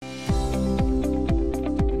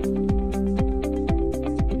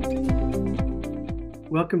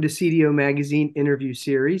Welcome to CDO Magazine interview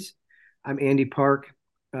series. I'm Andy Park,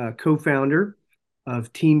 co-founder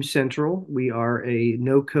of Team Central. We are a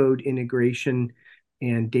no-code integration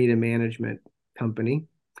and data management company.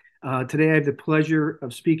 Today, I have the pleasure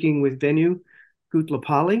of speaking with Venu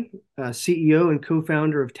Gutlapalli, CEO and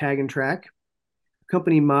co-founder of Tag-N-Trac, a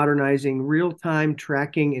company modernizing real-time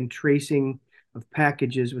tracking and tracing of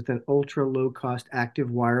packages with an ultra-low-cost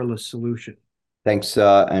active wireless solution. Thanks,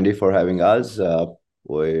 Andy, for having us.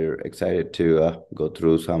 We're excited to go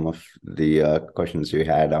through some of the questions you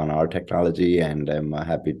had on our technology, and I'm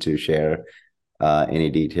happy to share any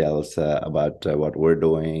details about what we're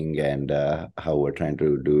doing and how we're trying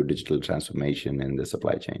to do digital transformation in the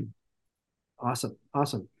supply chain. Awesome,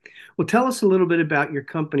 awesome. Well, tell us a little bit about your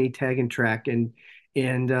company, Tag-N-Trac, and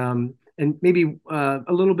maybe a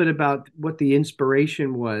little bit about what the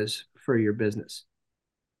inspiration was for your business.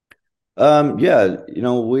 Yeah,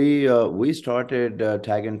 we started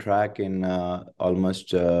Tag-N-Trac in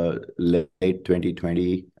almost late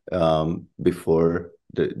 2020, before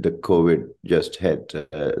the COVID just hit.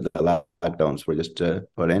 The lockdowns were just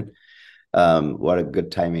put in. What a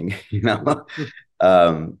good timing,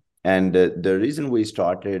 And the reason we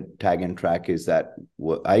started Tag-N-Trac is that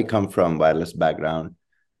I come from wireless background,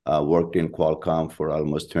 worked in Qualcomm for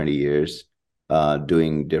almost 20 years.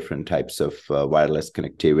 Doing different types of wireless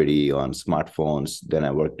connectivity on smartphones. Then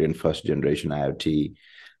I worked in first generation IoT,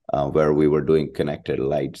 where we were doing connected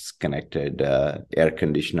lights, connected air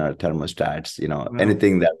conditioner, thermostats, Wow.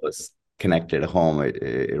 anything that was connected at home.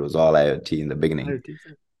 It was all IoT in the beginning.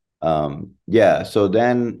 Yeah, so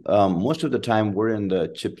then most of the time we're in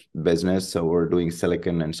the chip business, so we're doing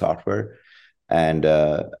silicon and software. And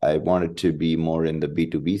I wanted to be more in the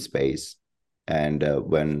B2B space. And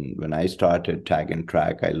when I started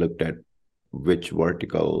Tag-N-Trac, I looked at which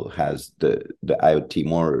vertical has the IoT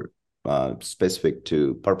more specific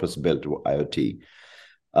to purpose-built IoT.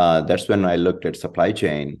 That's when I looked at supply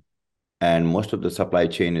chain, and most of the supply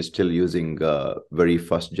chain is still using very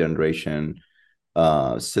first generation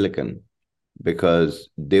silicon, because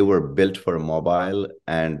they were built for mobile,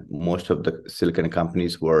 and most of the silicon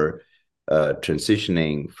companies were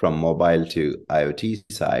transitioning from mobile to IoT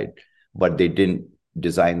side, but they didn't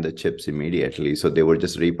design the chips immediately. So they were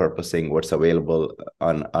just repurposing what's available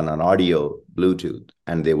on an audio Bluetooth,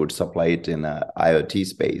 and they would supply it in a IoT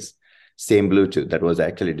space, same Bluetooth that was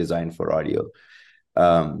actually designed for audio.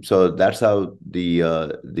 So that's how the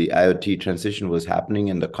IoT transition was happening,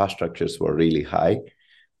 and the cost structures were really high,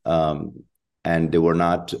 and they were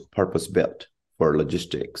not purpose built for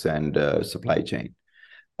logistics and supply chain.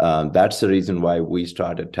 That's the reason why we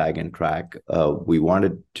started Tag-N-Trac. We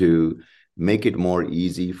wanted to make it more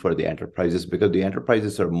easy for the enterprises, because the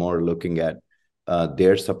enterprises are more looking at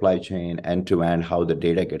their supply chain end to end, how the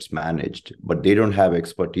data gets managed, but they don't have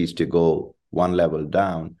expertise to go one level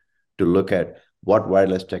down to look at what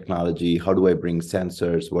wireless technology, how do I bring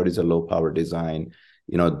sensors, what is a low power design,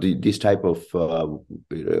 this type of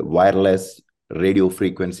wireless radio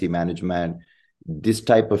frequency management, this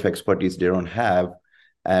type of expertise they don't have.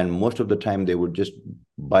 And most of the time they would just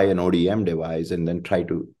buy an ODM device and then try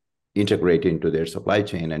to integrate into their supply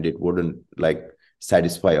chain, and it wouldn't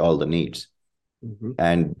satisfy all the needs. Mm-hmm.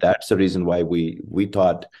 And that's the reason why we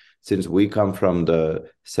thought, since we come from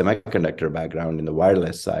the semiconductor background in the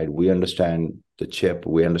wireless side, we understand the chip,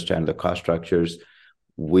 we understand the cost structures.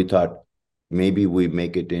 We thought maybe we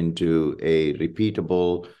make it into a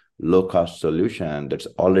repeatable, low-cost solution that's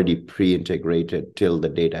already pre-integrated till the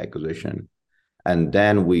data acquisition. And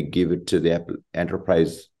then we give it to the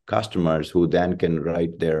enterprise customers, who then can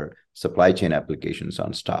write their supply chain applications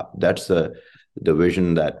on top. That's the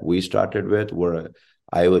vision that we started with. We're an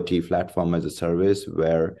IoT platform as a service,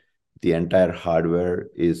 where the entire hardware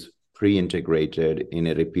is pre-integrated in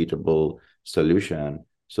a repeatable solution.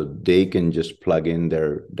 So they can just plug in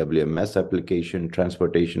their WMS application,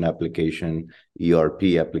 transportation application,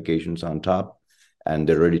 ERP applications on top, and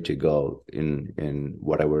they're ready to go in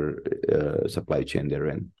whatever supply chain they're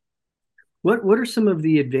in. What are some of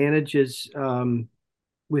the advantages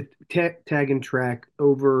with Tag-N-Trac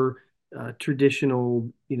over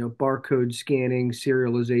traditional, barcode scanning,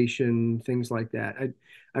 serialization, things like that?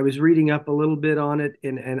 I was reading up a little bit on it,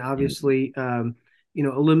 and obviously,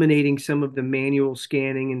 eliminating some of the manual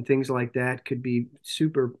scanning and things like that could be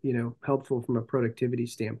super, helpful from a productivity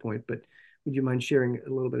standpoint. But would you mind sharing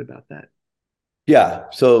a little bit about that? Yeah.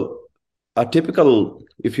 So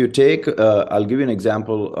if you take, I'll give you an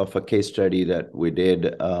example of a case study that we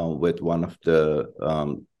did with one of the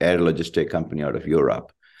air logistic company out of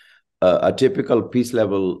Europe. A typical piece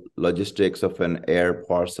level logistics of an air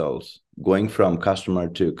parcels going from customer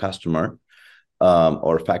to customer.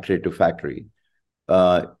 or factory to factory.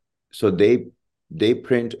 Uh, so they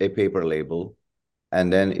print a paper label,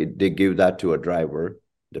 and then they give that to a driver.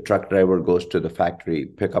 The truck driver goes to the factory,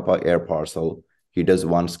 pick up an air parcel. He does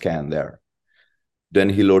one scan there. Then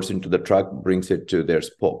he loads into the truck, brings it to their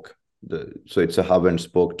spoke. So it's a hub and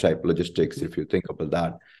spoke type logistics, if you think about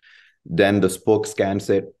that. Then the spoke scans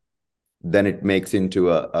it. Then it makes into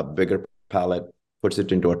a bigger pallet, puts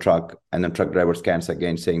it into a truck, and then truck driver scans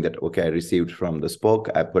again, saying that, okay, I received from the spoke,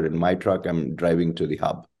 I put it in my truck, I'm driving to the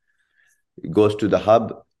hub. It goes to the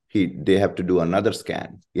hub, they have to do another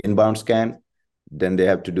scan, inbound scan, then they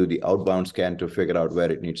have to do the outbound scan to figure out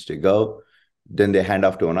where it needs to go. Then they hand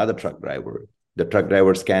off to another truck driver. The truck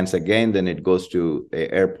driver scans again, then it goes to an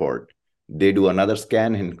airport. They do another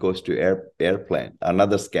scan and it goes to airplane,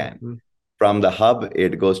 another scan. Mm-hmm. From the hub,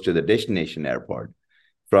 it goes to the destination airport.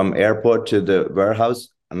 From airport to the warehouse,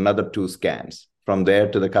 another 2 scans. From there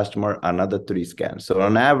to the customer, another 3 scans. So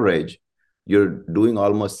on average, you're doing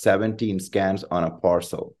almost 17 scans on a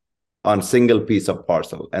parcel, on single piece of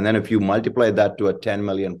parcel. And then if you multiply that to a 10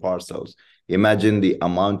 million parcels, imagine the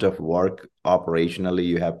amount of work operationally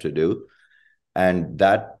you have to do. And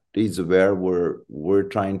that is where we're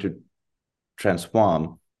trying to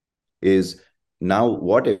transform is now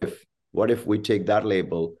what if we take that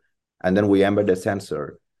label and then we embed a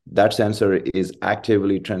sensor. That sensor is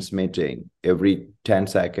actively transmitting every 10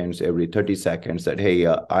 seconds, every 30 seconds that, hey,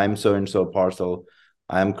 I'm so-and-so parcel.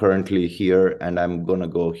 I'm currently here and I'm going to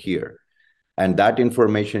go here. And that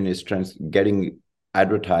information is getting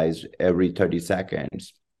advertised every 30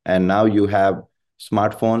 seconds. And now you have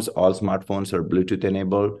smartphones. All smartphones are Bluetooth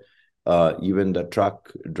enabled. Even the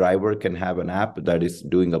truck driver can have an app that is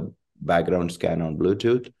doing a background scan on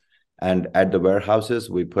Bluetooth. And at the warehouses,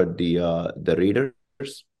 we put the readers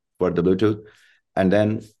for the Bluetooth. And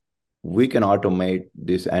then we can automate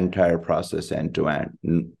this entire process end to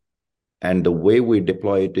end. And the way we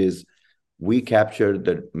deploy it is we capture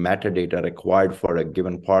the metadata required for a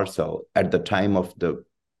given parcel at the time of the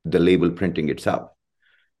label printing itself.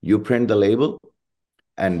 You print the label,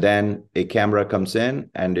 and then a camera comes in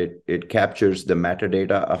and it captures the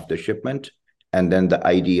metadata of the shipment and then the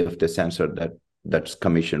ID of the sensor that's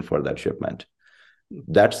commissioned for that shipment.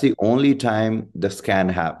 That's the only time the scan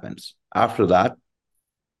happens. After that,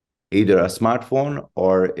 either a smartphone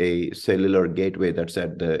or a cellular gateway that's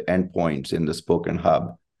at the endpoints in the spoken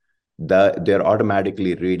hub, they're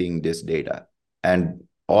automatically reading this data and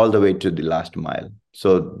all the way to the last mile.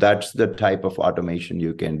 So that's the type of automation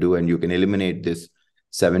you can do, and you can eliminate this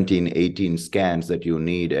 17, 18 scans that you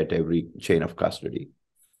need at every chain of custody.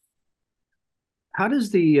 How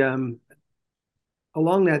does the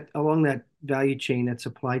along that value chain, that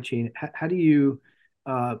supply chain, how do you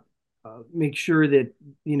make sure that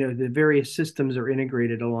the various systems are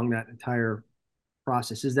integrated along that entire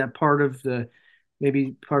process? Is that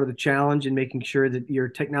maybe part of the challenge in making sure that your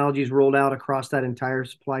technology is rolled out across that entire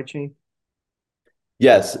supply chain?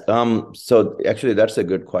 Yes. So actually, that's a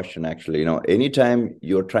good question. Actually, anytime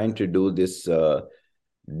you're trying to do this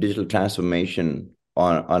digital transformation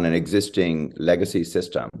on an existing legacy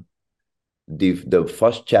system, the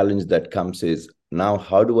first challenge that comes is, now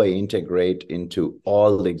how do I integrate into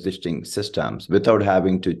all the existing systems without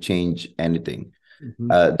having to change anything?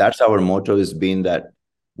 Mm-hmm. That's our motto, has been that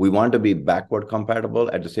we want to be backward compatible.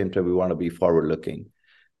 At the same time, we want to be forward looking.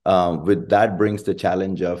 With that brings the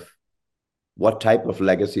challenge of what type of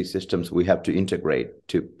legacy systems we have to integrate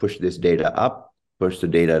to push this data up, push the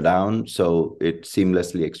data down, so it's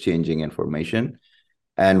seamlessly exchanging information.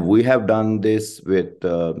 And we have done this with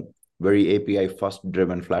very API first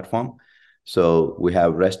driven platform. So we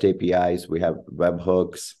have REST APIs, we have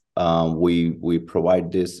webhooks. We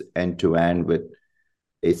provide this end to end with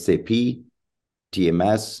SAP,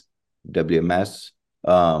 TMS, WMS,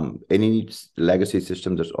 any legacy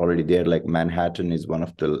system that's already there, like Manhattan is one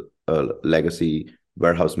of the legacy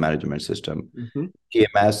warehouse management system. Mm-hmm.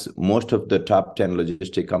 TMS, most of the top 10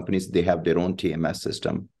 logistic companies, they have their own TMS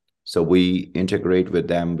system. So we integrate with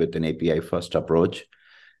them with an API first approach.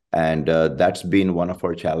 And that's been one of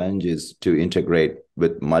our challenges, to integrate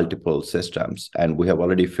with multiple systems. And we have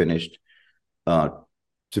already finished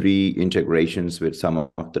 3 integrations with some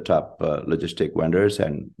of the top logistic vendors.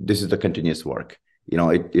 And this is the continuous work.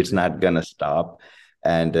 It's not going to stop.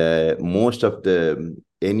 And most of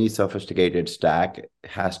any sophisticated stack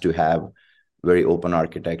has to have very open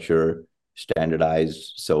architecture,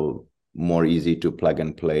 standardized, so more easy to plug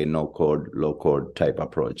and play, no code, low code type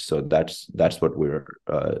approach. So that's what we're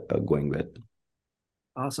going with.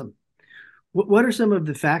 Awesome. What are some of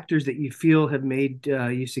the factors that you feel have made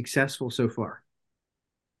you successful so far?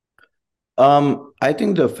 I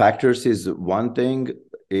think the factors is one thing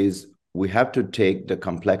is we have to take the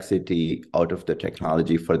complexity out of the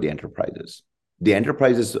technology for the enterprises. The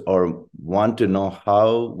enterprises are want to know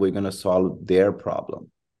how we're going to solve their problem.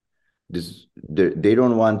 They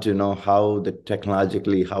don't want to know how the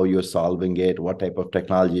technologically how you're solving it, what type of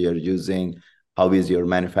technology you're using, how is your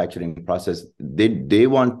manufacturing process. They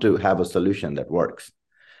want to have a solution that works,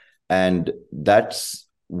 and that's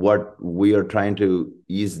what we are trying to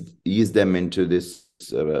ease them into this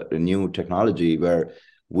new technology where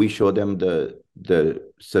we show them the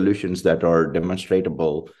solutions that are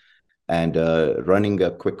demonstratable and running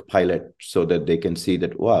a quick pilot so that they can see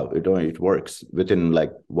that wow it works within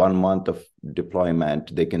like 1 month of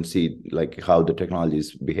deployment. They can see like how the technology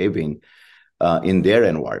is behaving in their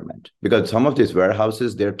environment, because some of these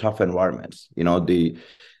warehouses, they're tough environments.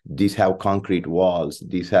 These have concrete walls,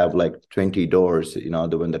 these have like 20 doors.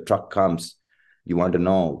 When the truck comes, you want to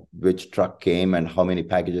know which truck came and how many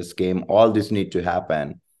packages came. All this need to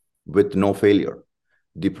happen with no failure.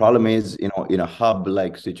 The problem is, in a hub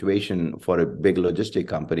like situation for a big logistic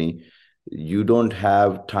company, you don't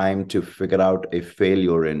have time to figure out a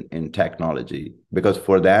failure in technology, because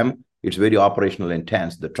for them it's very operational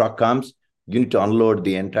intense. The truck comes, you need to unload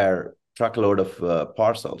the entire truckload of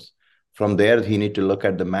parcels. From there, he need to look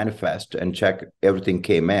at the manifest and check everything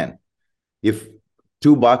came in. If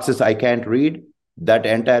 2 boxes I can't read, that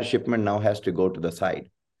entire shipment now has to go to the side,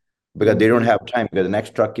 because they don't have time, because the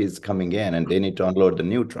next truck is coming in and they need to unload the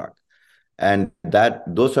new truck. And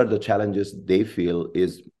those are the challenges they feel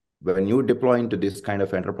is when you deploy into this kind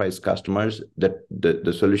of enterprise customers, that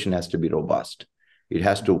the solution has to be robust. It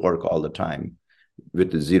has to work all the time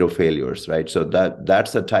with zero failures, right? So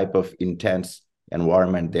that's the type of intense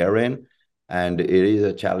environment they're in, and it is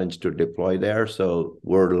a challenge to deploy there. So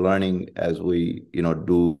we're learning as we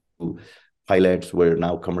do pilots. We're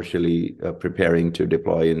now commercially preparing to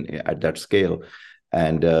deploy at that scale,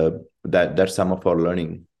 and that's some of our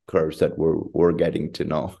learning curves that we're getting to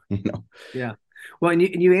know. Yeah. Well, and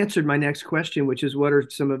you answered my next question, which is what are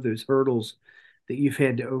some of those hurdles that you've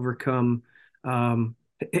had to overcome?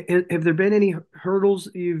 Have there been any hurdles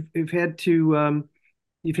you've had to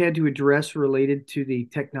address related to the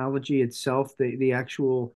technology itself, the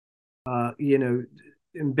actual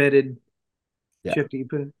embedded Yeah. chip that you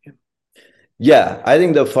put in? Yeah. Yeah, I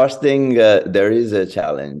think the first thing, there is a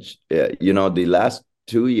challenge. The last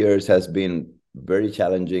 2 years has been very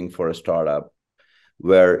challenging for a startup,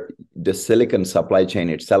 where the silicon supply chain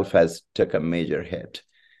itself has took a major hit.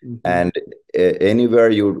 And anywhere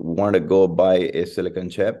you want to go buy a silicon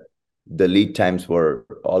chip, the lead times were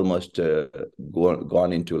almost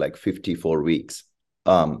gone into like 54 weeks.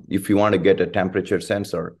 If you want to get a temperature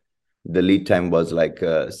sensor, the lead time was like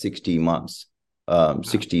 60 months,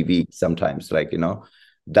 60 weeks sometimes,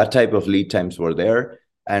 that type of lead times were there.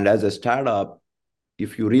 And as a startup,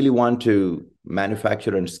 if you really want to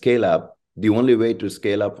manufacture and scale up, the only way to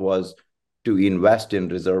scale up was to invest in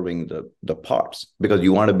reserving the parts, because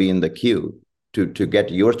you want to be in the queue to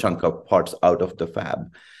get your chunk of parts out of the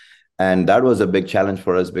fab. And that was a big challenge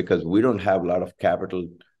for us, because we don't have a lot of capital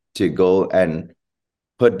to go and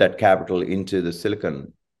put that capital into the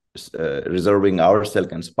silicon, reserving our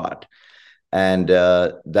silicon spot. And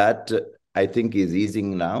that I think is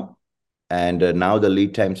easing now. And now the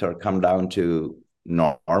lead times are come down to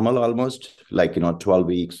normal, almost like 12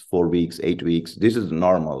 weeks, 4 weeks, 8 weeks. This is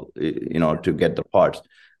normal, to get the parts,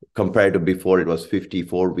 compared to before it was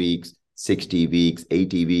 54 weeks, 60 weeks,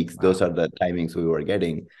 80 weeks. Wow. Those are the timings we were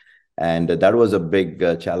getting. And that was a big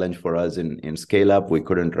challenge for us in scale up. We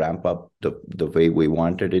couldn't ramp up the way we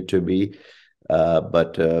wanted it to be.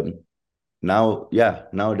 But now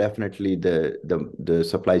definitely the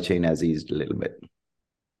supply chain has eased a little bit.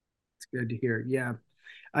 It's good to hear. Yeah.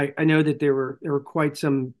 I know that there were quite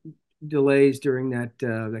some delays during that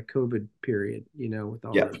COVID period, with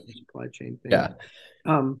all the supply chain things. Yeah.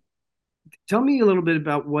 Tell me a little bit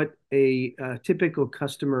about what a typical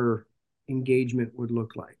customer engagement would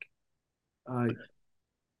look like. Like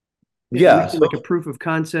a proof of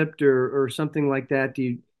concept or something like that. Do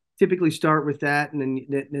you typically start with that, and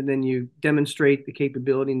then you demonstrate the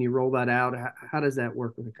capability and you roll that out? How does that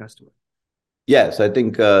work with a customer? Yes, I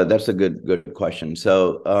think that's a good question.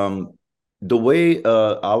 So the way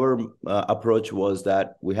our approach was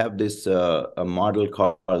that we have this a model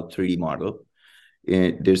called 3D model.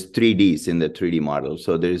 There's 3Ds in the 3D model.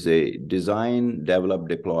 So there's a design, develop,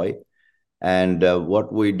 deploy. And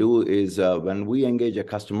what we do is when we engage a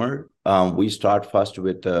customer, we start first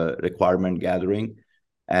with requirement gathering.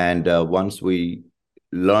 And once we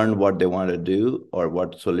learn what they want to do or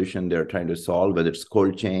what solution they're trying to solve, whether it's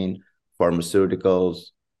cold chain,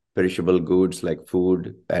 pharmaceuticals, perishable goods like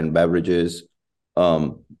food and beverages,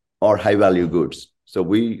 um, or high value goods. So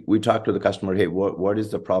we talk to the customer, hey, what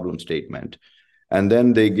is the problem statement? And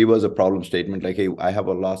then they give us a problem statement like, hey, I have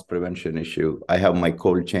a loss prevention issue. I have my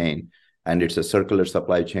cold chain and it's a circular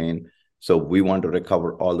supply chain. So we want to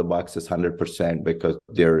recover all the boxes 100% because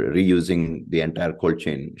they're reusing the entire cold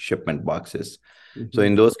chain shipment boxes. So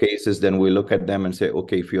in those cases, then we look at them and say,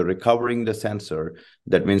 okay, if you're recovering the sensor,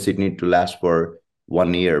 that means it needs to last for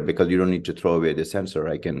 1 year because you don't need to throw away the sensor.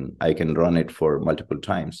 I can run it for multiple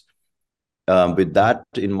times. With that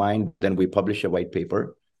in mind, then we publish a white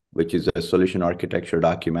paper, which is a solution architecture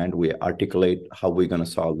document. We articulate how we're going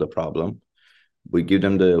to solve the problem. We give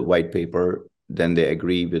them the white paper, then they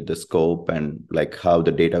agree with the scope and like how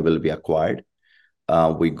the data will be acquired.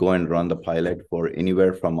 We go and run the pilot for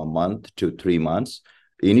anywhere from a month to 3 months.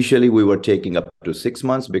 Initially, we were taking up to 6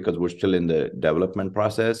 months because we're still in the development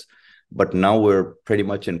process. But now we're pretty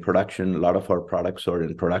much in production. A lot of our products are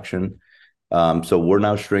in production. So we're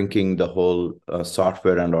now shrinking the whole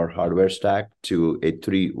software and our hardware stack to a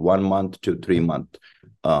 1 month to 3 month,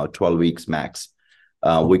 12 weeks max.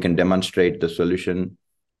 We can demonstrate the solution.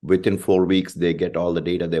 Within 4 weeks, they get all the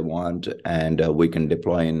data they want, and we can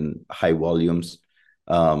deploy in high volumes.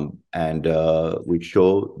 And we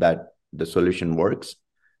show that the solution works.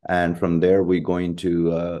 And from there, we go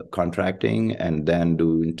into contracting and then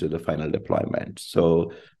do into the final deployment.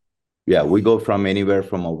 So yeah, we go from anywhere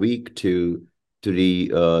from a week to 3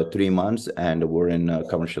 months, and we're in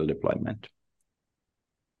commercial deployment.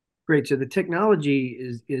 Great. So the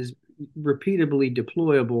technology is repeatably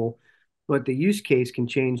deployable, but the use case can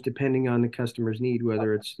change depending on the customer's need,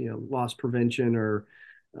 whether it's loss prevention or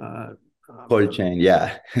cold chain.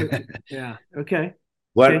 Yeah. Yeah. Okay.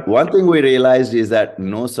 One thing we realized is that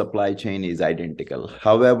no supply chain is identical.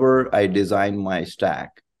 However, I design my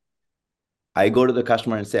stack. I go to the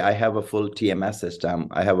customer and say, I have a full TMS system.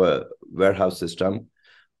 I have a warehouse system.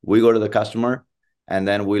 We go to the customer, and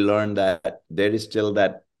then we learn that there is still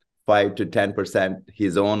that 5 to 10%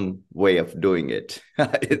 his own way of doing it,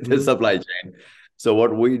 the supply chain. So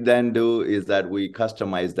what we then do is that we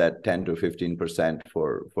customize that 10 to 15%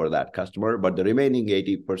 for that customer, but the remaining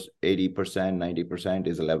 80%, 90%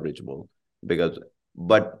 is leverageable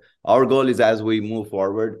but our goal is as we move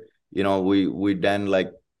forward, we then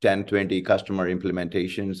like 10, 20 customer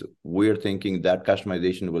implementations, we're thinking that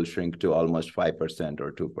customization will shrink to almost 5%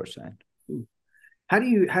 or 2%. How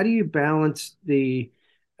do you balance the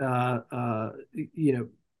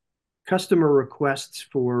customer requests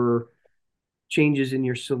for changes in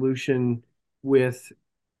your solution with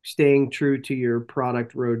staying true to your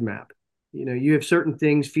product roadmap? You have certain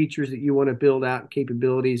things, features that you want to build out,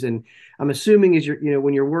 capabilities, and I'm assuming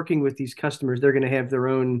when you're working with these customers, they're going to have their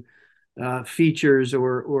own features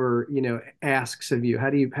or asks of you. How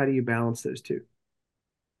do you balance those two?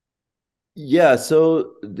 Yeah,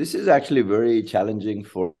 so this is actually very challenging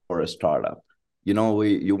for a startup. You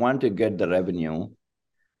want to get the revenue,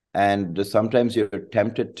 and sometimes you're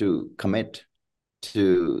tempted to commit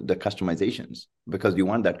to the customizations because you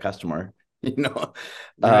want that customer, Right.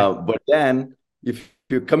 But then if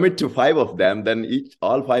you commit to 5 of them, then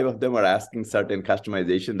all 5 of them are asking certain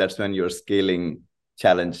customization. That's when your scaling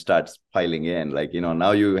challenge starts piling in. Like,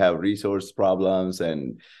 now you have resource problems,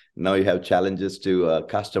 and now you have challenges to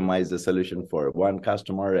customize the solution for one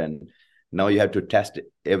customer, and now you have to test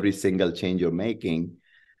every single change you're making.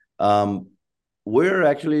 We're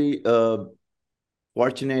actually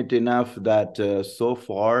fortunate enough that so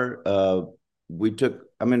far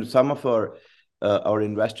some of our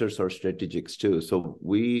investors are strategics too. So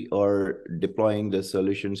we are deploying the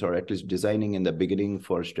solutions, or at least designing in the beginning,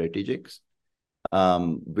 for strategics.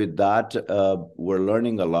 With that, we're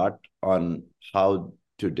learning a lot on how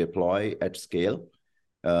to deploy at scale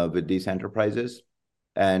with these enterprises.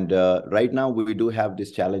 And right now, we do have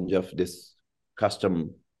this challenge of this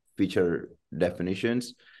custom feature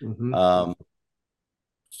definitions.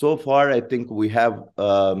 So far, I think we have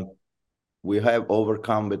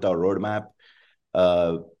overcome with our roadmap.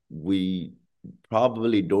 We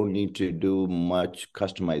probably don't need to do much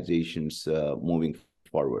customizations moving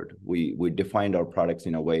forward. We defined our products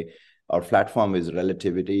in a way. Our platform is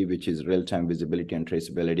relativity, which is real-time visibility and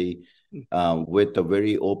traceability, with a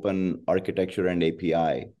very open architecture and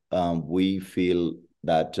API. We feel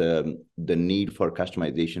that the need for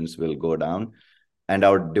customizations will go down, and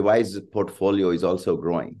our device portfolio is also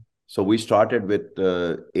growing. So we started with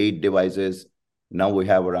 8 devices. Now we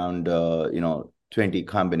have around 20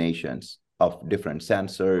 combinations of different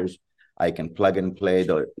sensors. I can plug and play.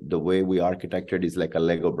 The way we architected is like a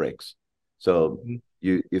Lego bricks. So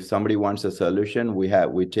if somebody wants a solution,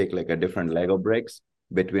 we take like a different Lego bricks,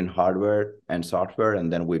 between hardware and software,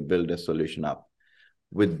 and then we build a solution up.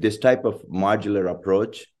 With this type of modular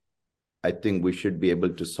approach, I think we should be able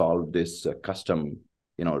to solve this custom,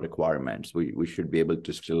 requirements. We should be able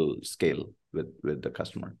to still scale with the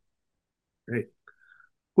customer. Great.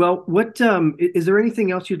 Well, what is there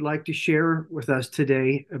anything else you'd like to share with us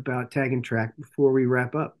today about Tag-N-Trac before we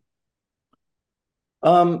wrap up?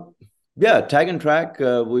 Yeah, Tag-N-Trac,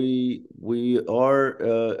 we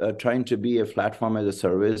are trying to be a platform as a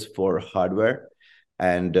service for hardware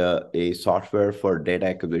and a software for data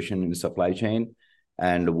acquisition in supply chain.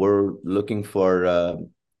 And we're looking for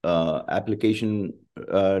application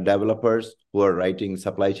developers who are writing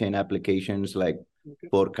supply chain applications like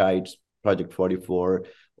Kites, Project 44,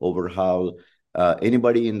 Overhaul,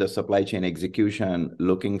 anybody in the supply chain execution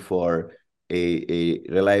looking for a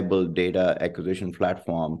reliable data acquisition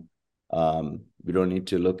platform. We don't need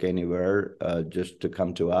to look anywhere, just to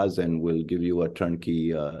come to us, and we'll give you a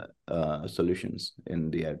turnkey solutions in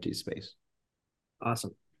the IoT space.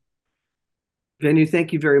 Awesome. Venu,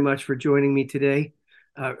 thank you very much for joining me today.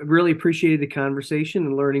 Really appreciated the conversation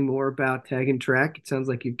and learning more about Tag-N-Trac. It sounds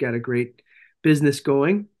like you've got a great business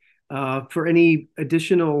going. For any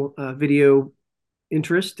additional video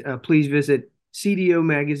interest, please visit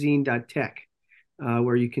cdomagazine.tech,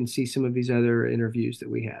 where you can see some of these other interviews that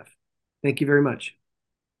we have. Thank you very much.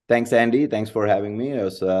 Thanks, Andy. Thanks for having me. It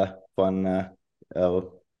was fun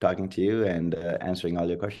talking to you and answering all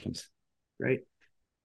your questions. Great.